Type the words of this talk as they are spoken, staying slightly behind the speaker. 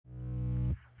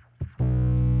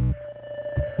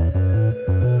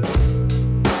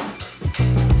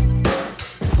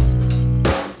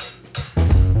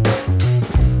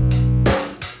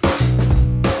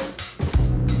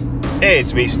Hey,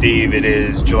 it's me, Steve. It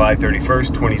is July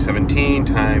 31st, 2017.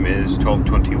 Time is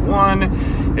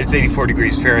 12:21. It's 84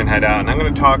 degrees Fahrenheit out, and I'm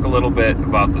going to talk a little bit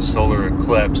about the solar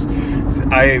eclipse.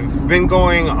 I've been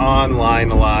going online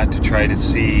a lot to try to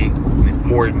see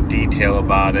more detail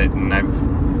about it, and I've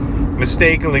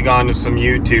mistakenly gone to some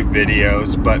YouTube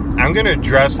videos, but I'm going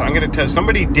to tell,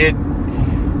 somebody did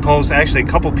post, actually a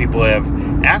couple people have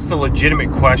asked a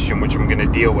legitimate question, which I'm going to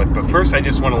deal with, but first I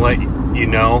just want to let you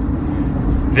know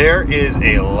there is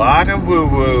a lot of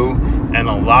woo-woo and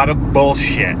a lot of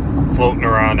bullshit floating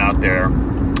around out there.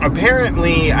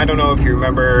 Apparently, I don't know if you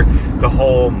remember the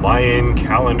whole Mayan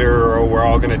calendar, or we're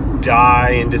all gonna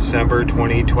die in December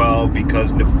 2012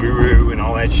 because Nibiru and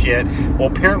all that shit. Well,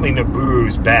 apparently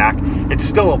Nibiru's back. It's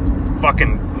still a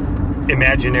fucking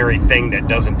imaginary thing that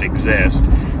doesn't exist.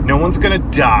 No one's gonna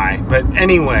die. But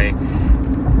anyway,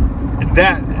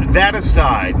 that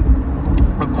aside,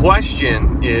 the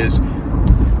question is,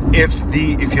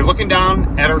 if you're looking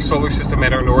down at our solar system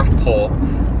at our North Pole,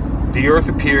 the Earth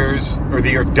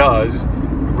does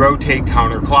rotate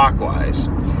counterclockwise.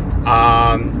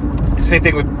 Same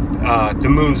thing with the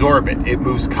Moon's orbit. It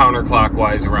moves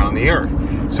counterclockwise around the Earth.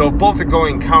 So if both are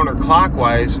going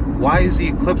counterclockwise, why is the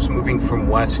eclipse moving from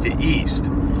west to east?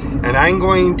 And I'm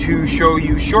going to show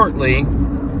you shortly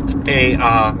a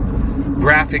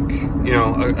graphic,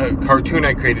 a cartoon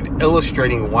I created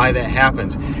illustrating why that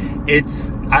happens.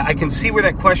 I can see where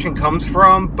that question comes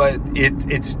from, but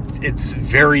it's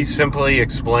very simply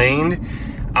explained.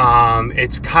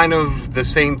 It's kind of the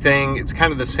same thing. It's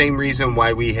kind of the same reason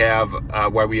why we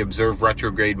observe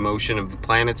retrograde motion of the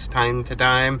planets time to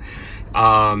time.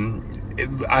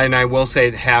 And I will say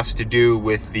it has to do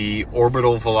with the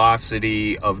orbital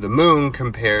velocity of the Moon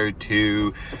compared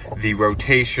to the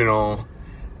rotational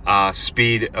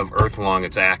speed of Earth along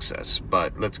its axis.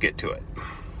 But let's get to it.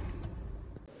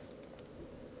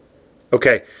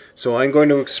 Okay, so I'm going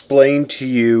to explain to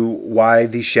you why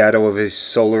the shadow of a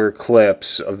solar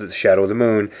eclipse, of the shadow of the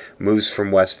Moon, moves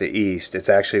from west to east. It's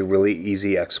actually a really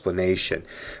easy explanation.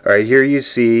 All right, here you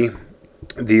see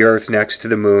the Earth next to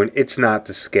the Moon. It's not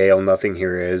to scale. Nothing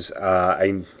here is.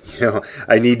 I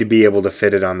need to be able to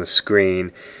fit it on the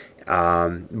screen,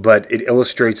 but it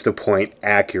illustrates the point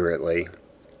accurately.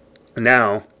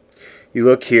 Now, you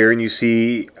look here and you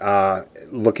see,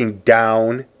 looking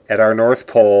down at our North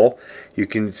Pole, you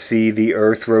can see the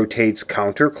Earth rotates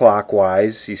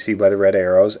counterclockwise, you see by the red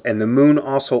arrows, and the Moon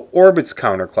also orbits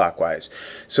counterclockwise.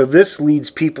 So this leads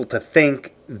people to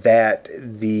think that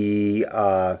the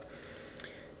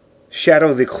shadow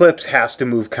of the eclipse has to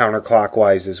move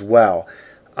counterclockwise as well.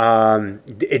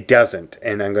 It doesn't,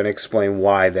 and I'm going to explain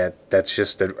why that's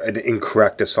just an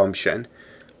incorrect assumption.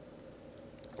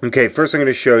 Okay, first I'm going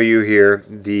to show you here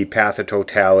the path of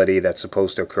totality that's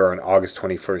supposed to occur on August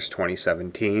 21st,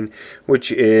 2017,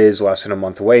 which is less than a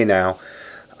month away now.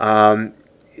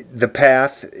 The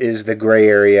path is the gray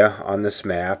area on this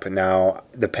map. Now,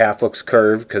 the path looks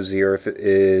curved because the Earth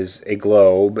is a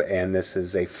globe, and this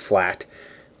is a flat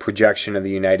projection of the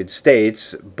United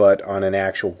States, but on an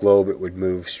actual globe it would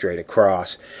move straight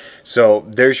across. So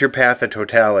there's your path of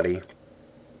totality.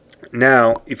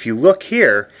 Now, if you look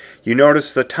here, you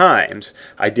notice the times.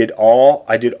 I did all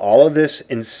of this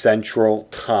in Central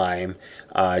Time,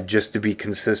 just to be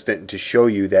consistent and to show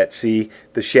you that, see,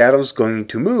 the shadow's going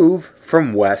to move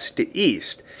from west to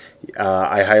east.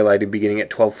 I highlighted beginning at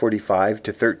 12:45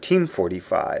 to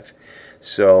 13:45.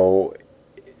 So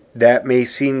that may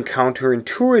seem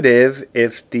counterintuitive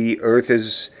if the Earth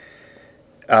is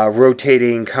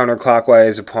rotating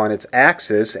counterclockwise upon its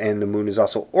axis, and the Moon is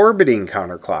also orbiting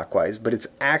counterclockwise, but it's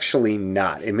actually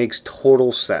not. It makes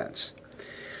total sense.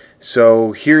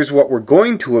 So here's what we're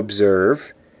going to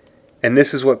observe, and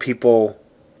this is what people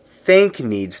think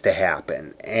needs to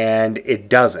happen, and it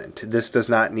doesn't. This does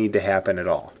not need to happen at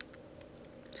all.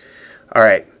 All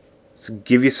right, let's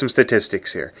give you some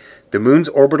statistics here. The Moon's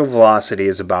orbital velocity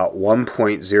is about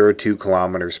 1.02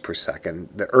 kilometers per second.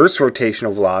 The Earth's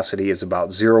rotational velocity is about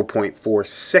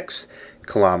 0.46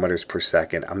 kilometers per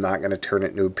second. I'm not going to turn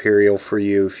it into imperial for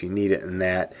you. If you need it in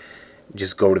that,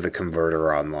 just go to the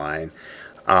converter online.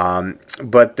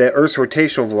 But the Earth's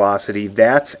rotational velocity,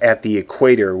 that's at the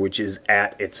equator, which is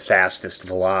at its fastest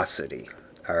velocity.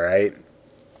 All right?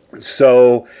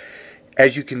 So,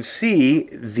 as you can see,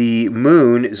 the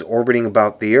Moon is orbiting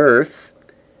about the Earth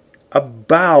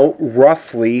about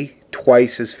roughly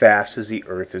twice as fast as the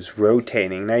Earth is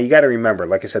rotating. Now you got to remember,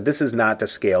 like I said, this is not to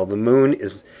scale. The Moon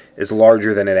is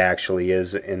larger than it actually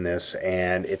is in this,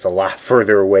 and it's a lot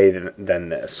further away than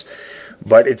this.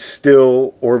 But it's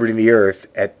still orbiting the Earth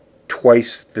at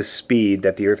twice the speed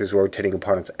that the Earth is rotating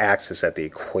upon its axis at the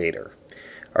equator.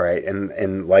 All right,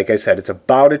 and like I said, it's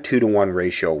about a 2-to-1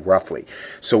 ratio, roughly.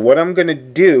 So what I'm going to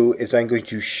do is I'm going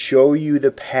to show you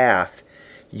the path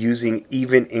using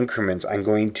even increments. I'm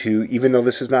going to, even though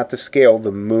this is not the scale,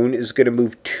 the moon is going to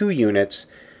move 2 units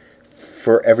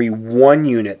for every 1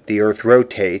 unit the Earth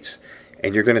rotates,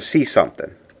 and you're going to see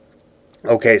something.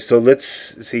 Okay, so let's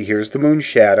see, here's the moon's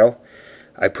shadow.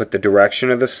 I put the direction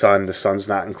of the sun. The sun's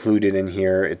not included in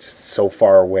here. It's so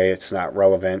far away, it's not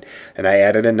relevant. And I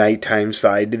added a nighttime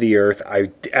side to the Earth.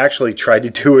 I actually tried to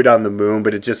do it on the moon,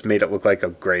 but it just made it look like a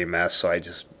gray mess, so I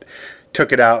just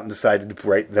took it out and decided to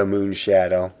write the moon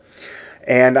shadow.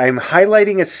 And I'm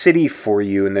highlighting a city for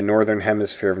you in the northern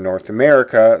hemisphere of North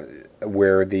America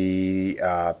where the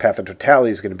path of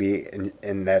totality is going to be,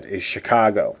 and that is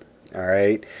Chicago. All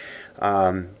right.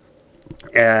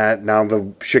 And now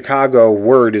the Chicago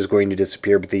word is going to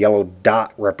disappear, but the yellow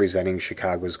dot representing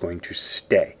Chicago is going to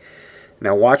stay.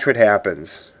 Now watch what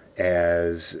happens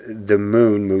as the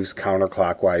moon moves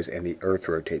counterclockwise and the Earth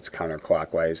rotates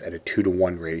counterclockwise at a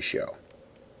 2-to-1 ratio.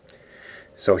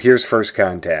 So here's first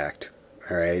contact.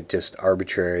 All right, just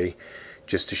arbitrary,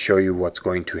 just to show you what's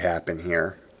going to happen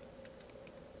here.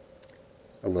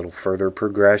 A little further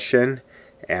progression.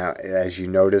 As you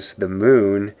notice, the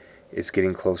moon is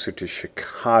getting closer to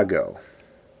Chicago.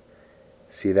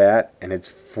 See that? And it's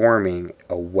forming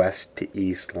a west to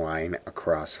east line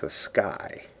across the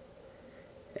sky.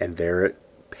 And there it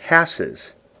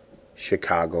passes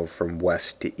Chicago from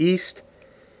west to east,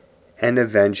 and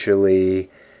eventually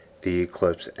the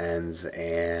eclipse ends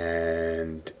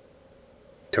and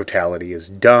totality is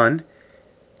done.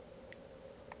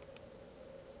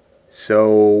 So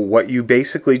what you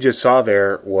basically just saw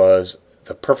there was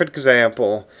the perfect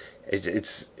example.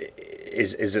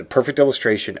 Is a perfect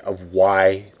illustration of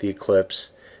why the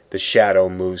eclipse, the shadow,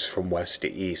 moves from west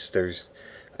to east. There's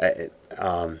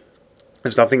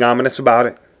nothing ominous about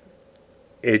it.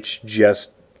 It's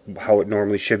just how it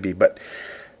normally should be. But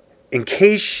in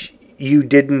case you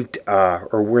didn't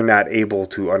or were not able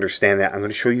to understand that, I'm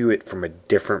going to show you it from a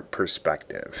different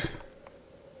perspective.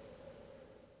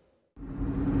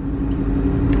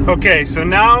 Okay, so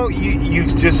now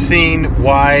you've just seen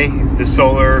why the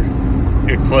solar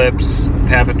eclipse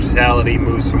path of totality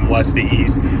moves from west to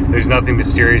east. There's nothing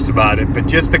mysterious about it, but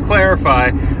just to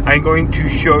clarify, I'm going to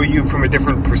show you from a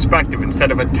different perspective.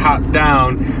 Instead of a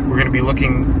top-down, we're going to be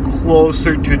looking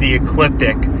closer to the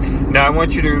ecliptic. Now I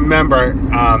want you to remember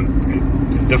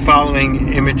the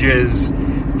following images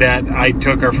that I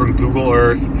took are from Google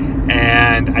Earth,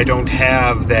 and I don't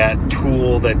have that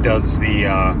tool that does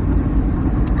the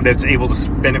that's able to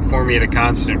spin it for me at a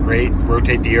constant rate,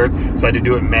 rotate the Earth, so I had to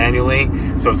do it manually,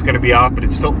 so it's going to be off, but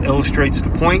it still illustrates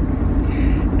the point.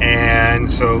 And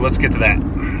so let's get to that.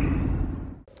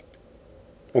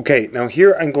 Okay, now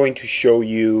here I'm going to show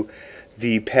you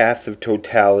the path of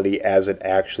totality as it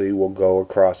actually will go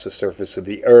across the surface of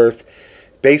the Earth.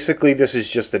 Basically, this is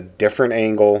just a different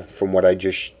angle from what I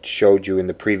just showed you in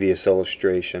the previous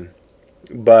illustration.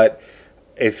 But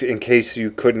if in case you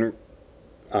couldn't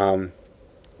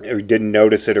or didn't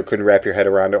notice it or couldn't wrap your head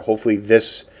around it, hopefully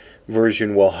this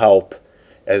version will help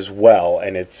as well,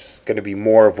 and it's going to be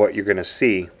more of what you're going to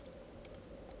see.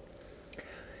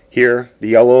 Here, the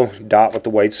yellow dot with the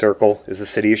white circle is the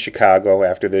city of Chicago.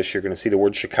 After this, you're going to see the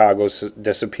word Chicago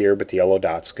disappear, but the yellow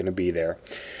dot's going to be there.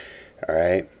 All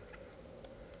right.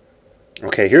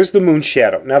 Okay, here's the moon's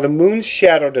shadow. Now, the moon's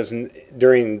shadow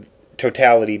during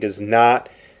totality does not,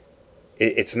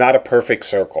 it's not a perfect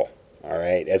circle. All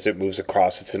right, as it moves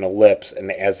across, it's an ellipse,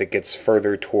 and as it gets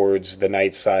further towards the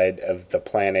night side of the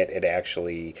planet, it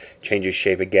actually changes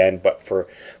shape again. But for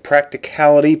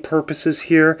practicality purposes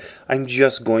here, I'm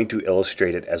just going to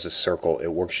illustrate it as a circle. It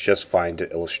works just fine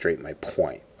to illustrate my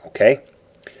point, okay?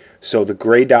 So the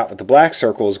gray dot with the black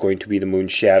circle is going to be the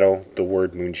moon's shadow. The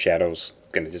word moon shadow is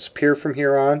going to disappear from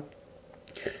here on.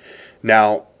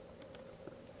 Now,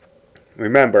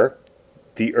 remember,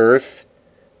 the Earth,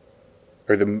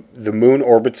 or the moon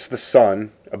orbits the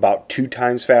sun about 2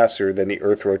 times faster than the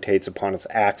Earth rotates upon its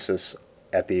axis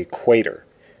at the equator.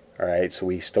 All right, so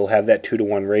we still have that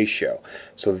 2-to-1 ratio.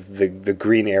 So the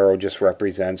green arrow just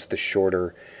represents the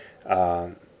shorter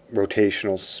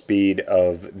rotational speed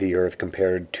of the Earth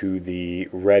compared to the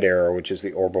red arrow, which is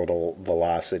the orbital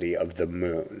velocity of the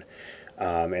moon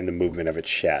and the movement of its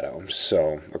shadow,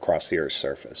 so across the Earth's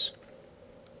surface.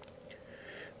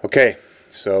 Okay,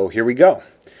 so here we go.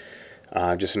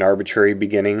 Just an arbitrary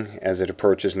beginning as it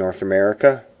approaches North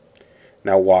America.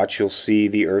 Now watch, you'll see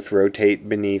the Earth rotate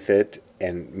beneath it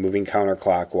and moving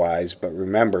counterclockwise. But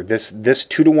remember, this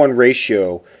 2-to-1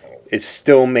 ratio is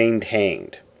still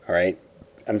maintained. All right,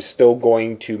 I'm still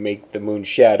going to make the moon's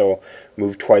shadow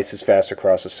move twice as fast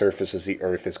across the surface as the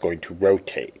Earth is going to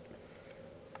rotate.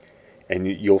 And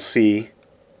you'll see,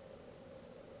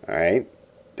 all right,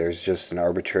 there's just an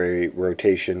arbitrary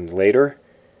rotation later,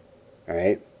 all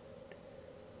right,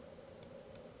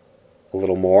 a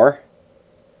little more.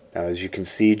 Now, as you can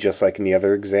see, just like in the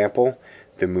other example,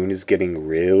 the moon is getting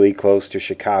really close to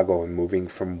Chicago and moving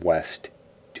from west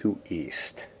to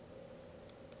east.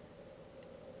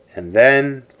 And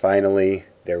then, finally,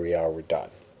 there we are, we're done.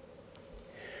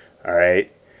 All right,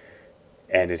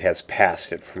 and it has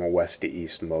passed it from a west to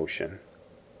east motion.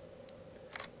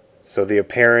 So the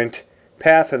apparent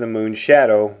path of the moon's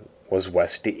shadow was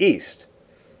west to east.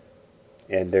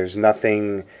 And there's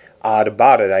nothing odd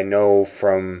about it. I know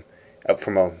from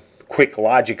a quick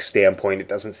logic standpoint, it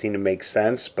doesn't seem to make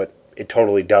sense, but it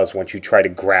totally does once you try to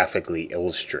graphically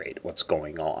illustrate what's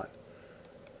going on.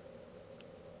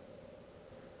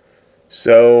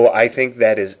 So I think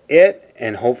that is it,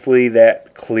 and hopefully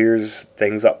that clears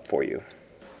things up for you.